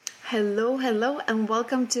Hello, and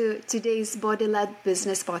welcome to today's Body-Led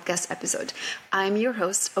Business Podcast episode. I'm your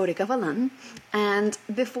host, Ulrika Wallin, and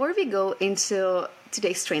before we go into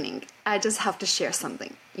today's training, I just have to share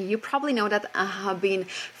something. You probably know that I have been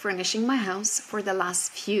furnishing my house for the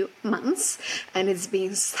last few months, and it's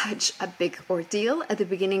been such a big ordeal. At the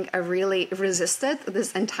beginning, I really resisted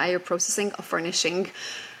this entire processing of furnishing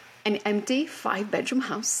an empty 5-bedroom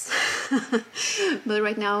house. But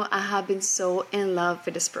right now I have been so in love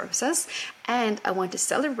with this process, and I want to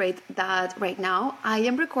celebrate that right now I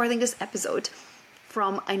am recording this episode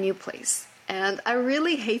from a new place. And I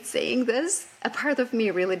really hate saying this. A part of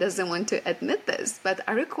me really doesn't want to admit this, but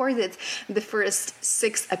I recorded the first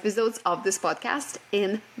 6 episodes of this podcast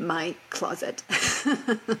in my closet.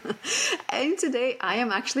 And today I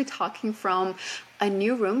am actually talking from a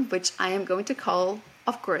new room, which I am going to call,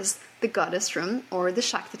 of course, the Goddess Room or the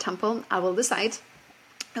Shakti Temple. I will decide,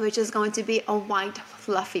 which is going to be a white,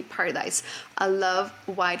 fluffy paradise. I love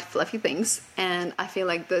white, fluffy things, and I feel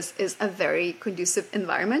like this is a very conducive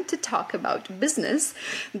environment to talk about business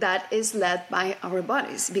that is led by our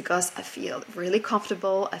bodies, because I feel really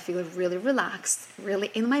comfortable, I feel really relaxed,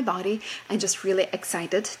 really in my body, and just really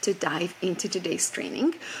excited to dive into today's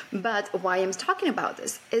training. But why I'm talking about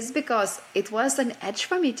this is because it was an edge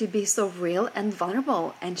for me to be so real and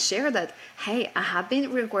vulnerable and share that, hey, I have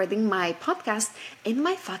been recording my podcast in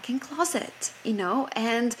my fucking closet,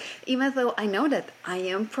 and even though I know that I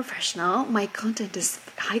am professional, my content is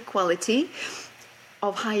high quality,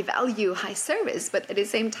 of high value, high service, but at the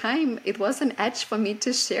same time, it was an edge for me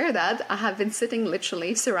to share that. I have been sitting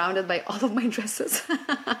literally surrounded by all of my dresses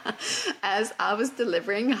as I was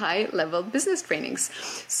delivering high-level business trainings.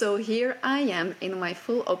 So here I am in my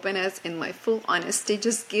full openness, in my full honesty,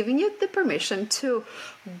 just giving you the permission to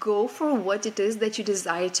go for what it is that you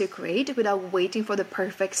desire to create without waiting for the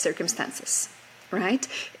perfect circumstances, right?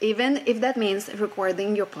 Even if that means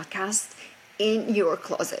recording your podcast in your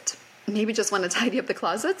closet. Maybe just want to tidy up the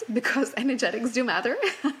closet because energetics do matter.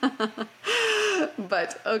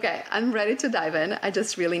 But okay, I'm ready to dive in. I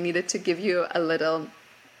just really needed to give you a little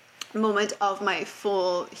moment of my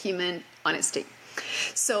full human honesty.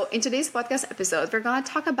 So in today's podcast episode, we're going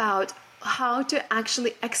to talk about how to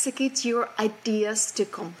actually execute your ideas to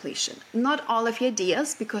completion. Not all of your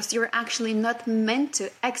ideas, because you're actually not meant to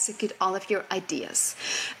execute all of your ideas.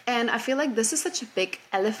 And I feel like this is such a big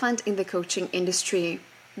elephant in the coaching industry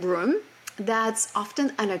room that's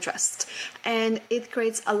often unaddressed, and it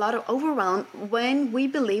creates a lot of overwhelm when we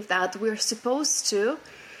believe that we're supposed to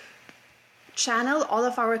channel all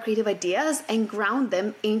of our creative ideas and ground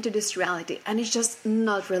them into this reality, and it's just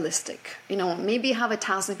not realistic. Maybe you have a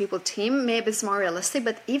 1,000 people team, maybe it's more realistic,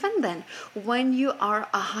 but even then, when you are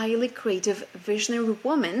a highly creative visionary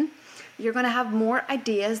woman, you're going to have more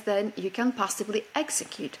ideas than you can possibly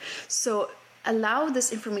execute. So allow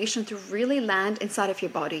this information to really land inside of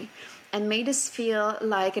your body and make this feel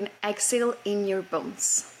like an exhale in your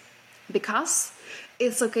bones. Because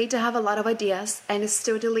it's okay to have a lot of ideas, and it's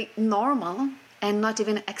totally normal and not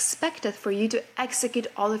even expected for you to execute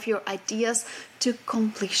all of your ideas to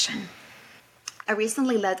completion. I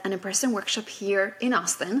recently led an in-person workshop here in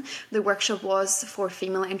Austin. The workshop was for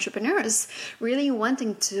female entrepreneurs, really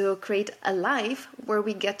wanting to create a life where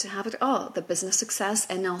we get to have it all, the business success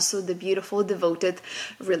and also the beautiful, devoted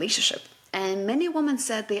relationship. And many women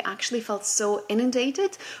said they actually felt so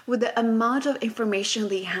inundated with the amount of information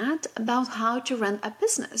they had about how to run a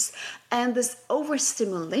business. And this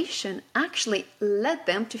overstimulation actually led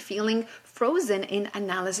them to feeling frozen in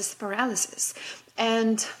analysis paralysis.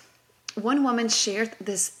 And one woman shared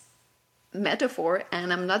this metaphor,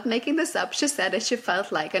 and I'm not making this up. She said that she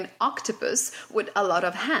felt like an octopus with a lot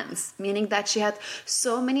of hands, meaning that she had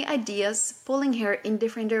so many ideas pulling her in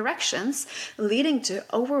different directions, leading to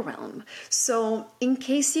overwhelm. So in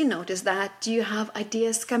case you notice that you have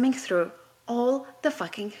ideas coming through all the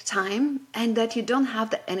fucking time and that you don't have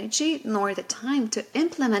the energy nor the time to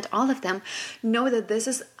implement all of them, know that this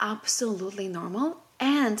is absolutely normal.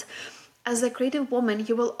 And as a creative woman,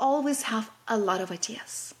 you will always have a lot of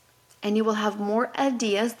ideas. And you will have more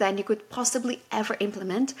ideas than you could possibly ever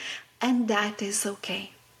implement, and that is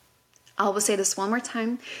okay. I will say this one more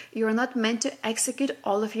time. You're not meant to execute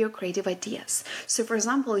all of your creative ideas. So for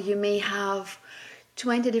example, you may have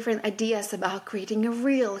 20 different ideas about creating a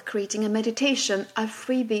reel, creating a meditation, a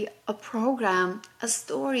freebie, a program, a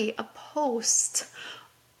story, a post,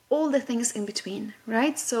 all the things in between,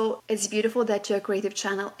 right? So it's beautiful that your creative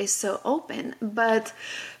channel is so open, but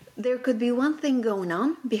there could be one thing going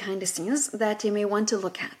on behind the scenes that you may want to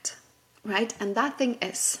look at, right? And that thing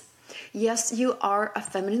is, yes, you are a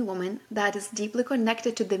feminine woman that is deeply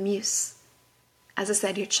connected to the muse. As I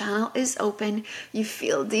said, your channel is open, you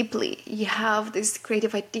feel deeply, you have these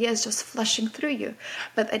creative ideas just flushing through you,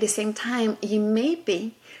 but at the same time, you may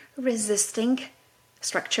be resisting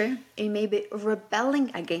structure, you may be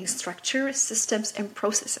rebelling against structure, systems, and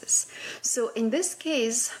processes. So in this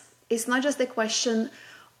case, it's not just the question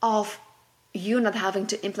of you not having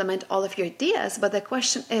to implement all of your ideas, but the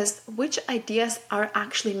question is which ideas are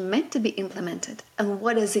actually meant to be implemented, and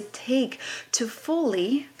what does it take to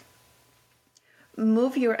fully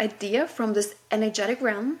move your idea from this energetic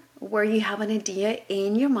realm where you have an idea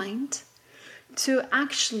in your mind to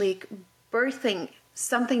actually birthing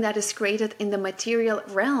something that is created in the material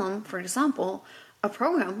realm. For example, a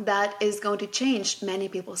program that is going to change many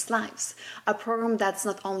people's lives, a program that's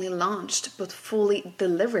not only launched but fully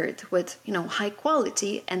delivered with high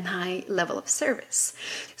quality and high level of service.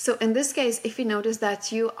 So in this case, if you notice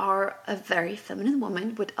that you are a very feminine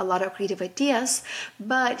woman with a lot of creative ideas,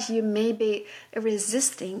 but you may be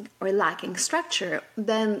resisting or lacking structure,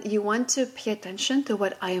 then you want to pay attention to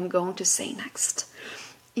what I am going to say next.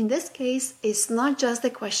 In this case, it's not just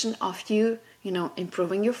a question of you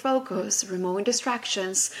improving your focus, removing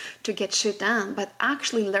distractions to get shit done, but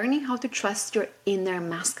actually learning how to trust your inner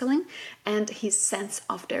masculine and his sense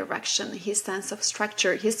of direction, his sense of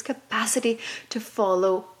structure, his capacity to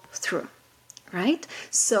follow through, right?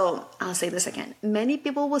 So I'll say this again. Many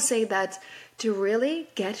people will say that to really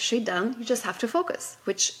get shit done, you just have to focus,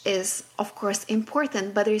 which is, of course,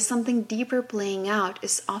 important, but there is something deeper playing out.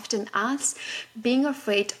 It's often us being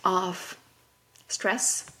afraid of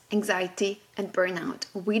stress, anxiety, and burnout.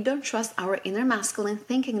 We don't trust our inner masculine,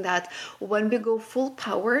 thinking that when we go full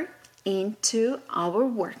power into our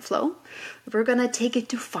workflow, we're gonna take it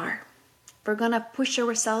too far. We're gonna push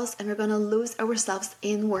ourselves and we're gonna lose ourselves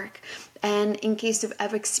in work. And in case you've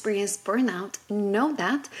ever experienced burnout, know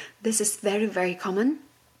that this is very, very common.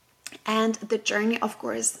 And the journey, of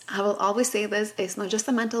course, I will always say this, is not just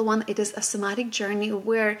a mental one, it is a somatic journey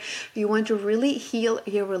where you want to really heal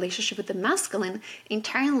your relationship with the masculine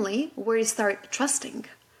internally, where you start trusting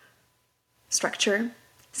structure,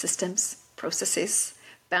 systems, processes,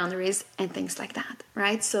 boundaries, and things like that,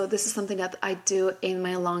 right? So this is something that I do in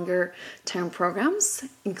my longer term programs,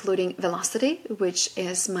 including Velocity, which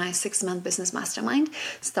is my 6-month business mastermind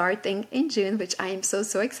starting in June, which I am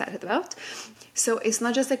so excited about. So it's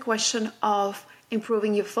not just a question of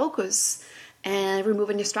improving your focus and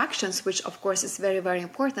removing distractions, which of course is very, very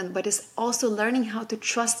important, but it's also learning how to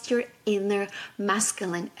trust your inner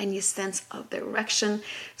masculine and your sense of direction,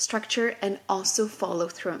 structure, and also follow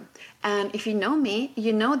through. And if you know me,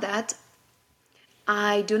 you know that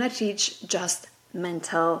I do not teach just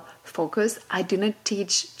mental focus. I do not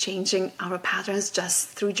teach changing our patterns just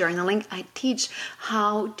through journaling. I teach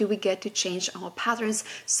how do we get to change our patterns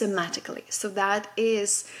somatically. So that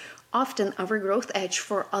is often our growth edge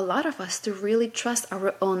for a lot of us, to really trust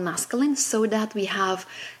our own masculine so that we have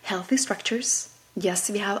healthy structures. Yes,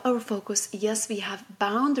 we have our focus. Yes, we have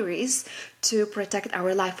boundaries to protect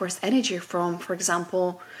our life force energy from, for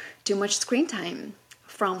example, too much screen time,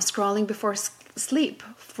 from scrolling before sleep,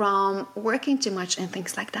 from working too much, and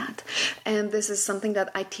things like that. And this is something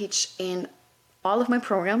that I teach in all of my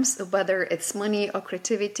programs, whether it's money or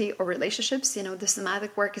creativity or relationships. The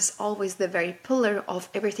somatic work is always the very pillar of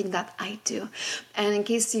everything that I do. And in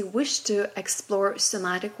case you wish to explore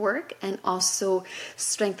somatic work and also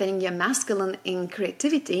strengthening your masculine in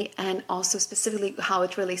creativity, and also specifically how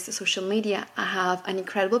it relates to social media, I have an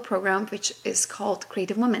incredible program which is called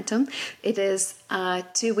Creative Momentum. It is a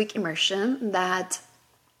 2-week immersion that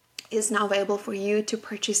is now available for you to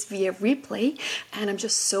purchase via Replay. And I'm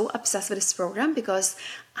just so obsessed with this program because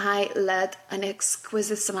I led an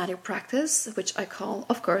exquisite somatic practice, which I call,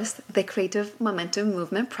 of course, the Creative Momentum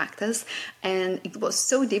Movement Practice. And it was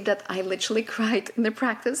so deep that I literally cried in the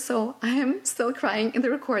practice. So I am still crying in the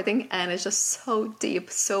recording, and it's just so deep,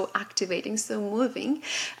 so activating, so moving.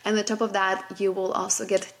 And on top of that, you will also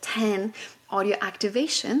get 10 audio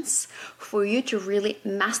activations for you to really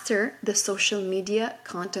master the social media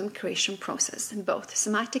content creation process, both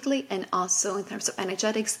somatically and also in terms of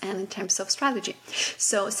energetics and in terms of strategy.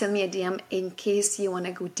 So send me a DM in case you want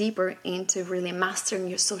to go deeper into really mastering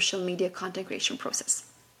your social media content creation process.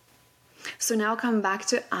 So now come back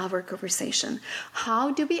to our conversation.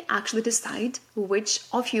 How do we actually decide which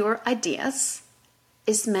of your ideas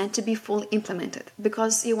is meant to be fully implemented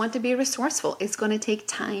because you want to be resourceful. It's going to take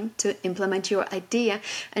time to implement your idea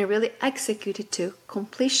and really execute it to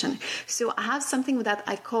completion. So I have something that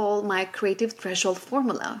I call my creative threshold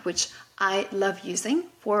formula, which I love using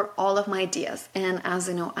for all of my ideas. And as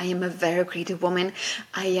you know, I am a very creative woman.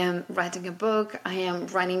 I am writing a book. I am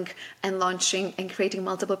running and launching and creating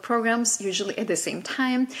multiple programs, usually at the same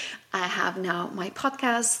time. I have now my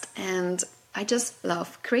podcast, and I just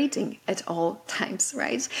love creating at all times,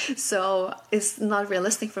 right? So it's not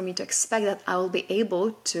realistic for me to expect that I will be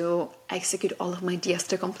able to execute all of my ideas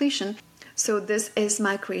to completion. So this is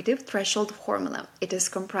my creative threshold formula. It is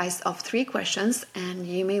comprised of 3 questions, and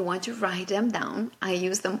you may want to write them down. I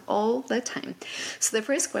use them all the time. So the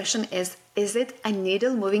first question is it a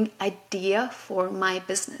needle moving idea for my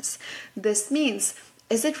business? This means,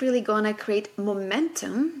 is it really going to create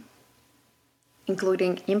momentum,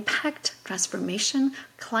 including impact, transformation,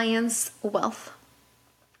 clients, wealth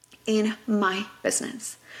in my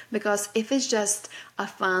business? Because if it's just a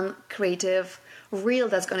fun, creative reel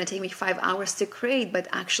that's going to take me 5 hours to create, but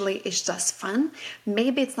actually it's just fun,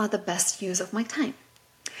 maybe it's not the best use of my time.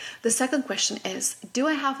 The second question is, do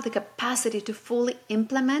I have the capacity to fully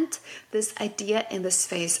implement this idea in this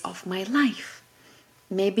phase of my life?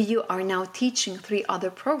 Maybe you are now teaching 3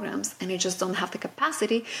 other programs and you just don't have the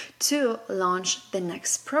capacity to launch the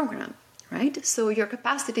next program, right? So your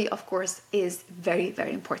capacity, of course, is very,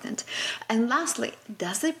 very important. And lastly,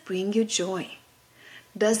 does it bring you joy?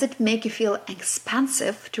 Does it make you feel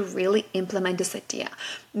expansive to really implement this idea?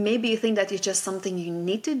 Maybe you think that it's just something you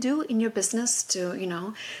need to do in your business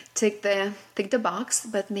to, tick the box,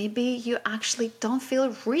 but maybe you actually don't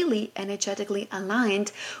feel really energetically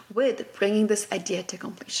aligned with bringing this idea to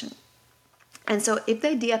completion. And so if the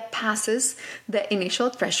idea passes the initial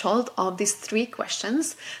threshold of these 3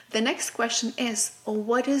 questions, the next question is,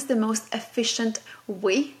 what is the most efficient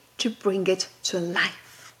way to bring it to life?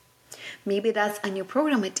 Maybe that's a new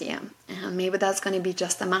program idea, and maybe that's going to be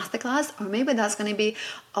just a masterclass, or maybe that's going to be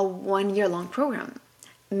a 1-year-long program.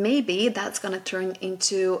 Maybe that's going to turn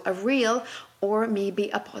into a reel or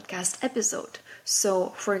maybe a podcast episode. So,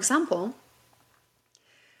 for example,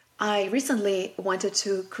 I recently wanted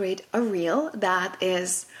to create a reel that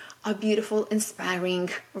is a beautiful, inspiring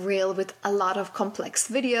reel with a lot of complex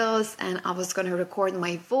videos, and I was going to record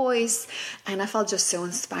my voice, and I felt just so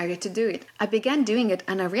inspired to do it. I began doing it,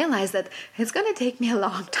 and I realized that it's going to take me a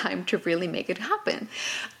long time to really make it happen.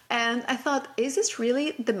 And I thought, is this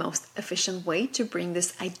really the most efficient way to bring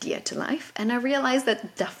this idea to life? And I realized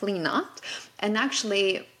that definitely not. And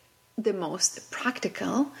actually, the most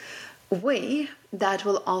practical way that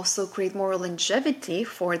will also create more longevity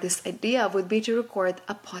for this idea would be to record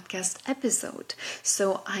a podcast episode.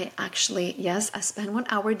 So I spent 1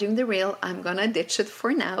 hour doing the reel. I'm gonna ditch it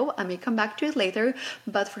for now. I may come back to it later,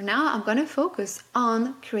 but for now I'm gonna focus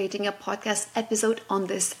on creating a podcast episode on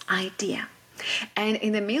this idea. And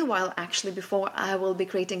in the meanwhile, actually, before I will be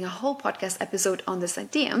creating a whole podcast episode on this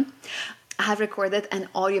idea, I have recorded an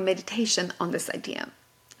audio meditation on this idea.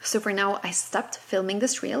 So for now, I stopped filming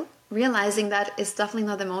this reel, realizing that it's definitely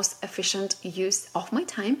not the most efficient use of my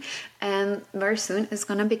time, and very soon it's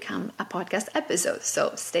going to become a podcast episode,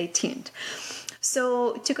 so stay tuned.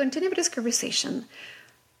 So to continue with this conversation,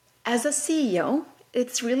 as a CEO,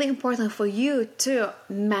 it's really important for you to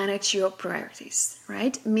manage your priorities,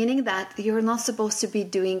 right? Meaning that you're not supposed to be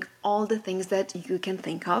doing all the things that you can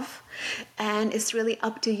think of, and it's really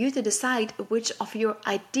up to you to decide which of your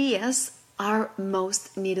ideas are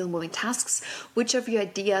most needle-moving tasks, which of your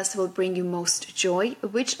ideas will bring you most joy,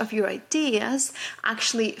 which of your ideas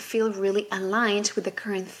actually feel really aligned with the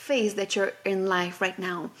current phase that you're in life right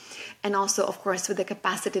now, and also, of course, with the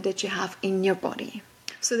capacity that you have in your body.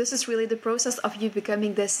 So this is really the process of you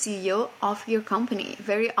becoming the CEO of your company.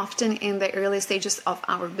 Very often in the early stages of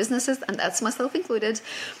our businesses, and that's myself included,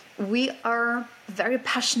 we are very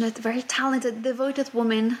passionate, very talented, devoted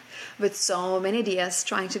women with so many ideas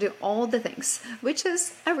trying to do all the things, which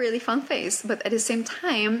is a really fun phase, but at the same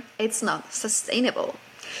time, it's not sustainable.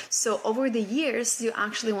 So over the years, you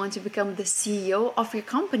actually want to become the CEO of your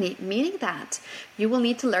company, meaning that you will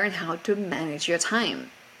need to learn how to manage your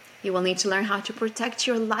time. You will need to learn how to protect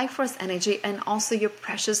your life force energy and also your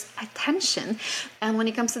precious attention. And when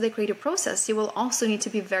it comes to the creative process, you will also need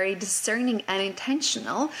to be very discerning and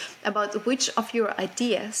intentional about which of your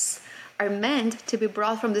ideas are meant to be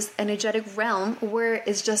brought from this energetic realm where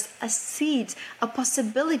it's just a seed, a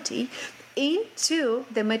possibility, into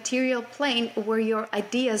the material plane where your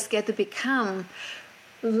ideas get to become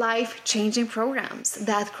life-changing programs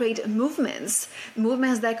that create movements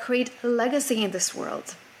that create legacy in this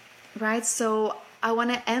world. Right? So I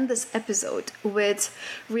want to end this episode with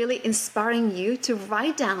really inspiring you to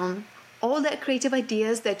write down all the creative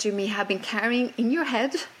ideas that you may have been carrying in your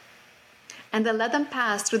head, and then let them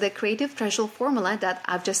pass through the creative threshold formula that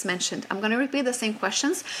I've just mentioned. I'm going to repeat the same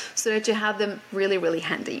questions so that you have them really, really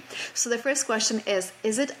handy. So the first question is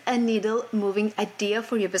it a needle moving idea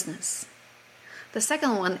for your business? The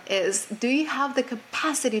second one is, do you have the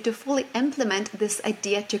capacity to fully implement this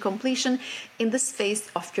idea to completion in this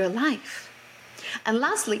phase of your life? And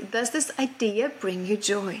lastly, does this idea bring you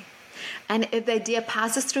joy? And if the idea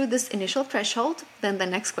passes through this initial threshold, then the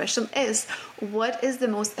next question is, what is the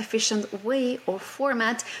most efficient way or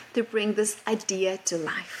format to bring this idea to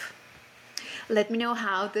life? Let me know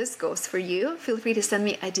how this goes for you. Feel free to send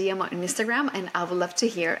me a DM on Instagram, and I would love to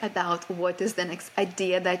hear about what is the next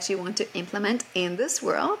idea that you want to implement in this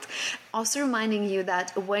world. Also reminding you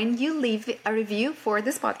that when you leave a review for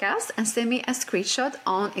this podcast and send me a screenshot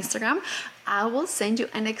on Instagram, I will send you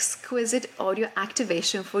an exquisite audio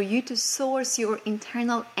activation for you to source your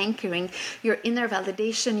internal anchoring, your inner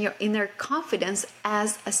validation, your inner confidence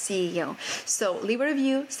as a CEO. So leave a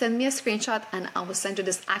review, send me a screenshot, and I will send you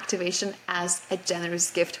this activation as a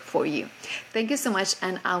generous gift for you. Thank you so much,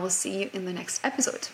 and I will see you in the next episode.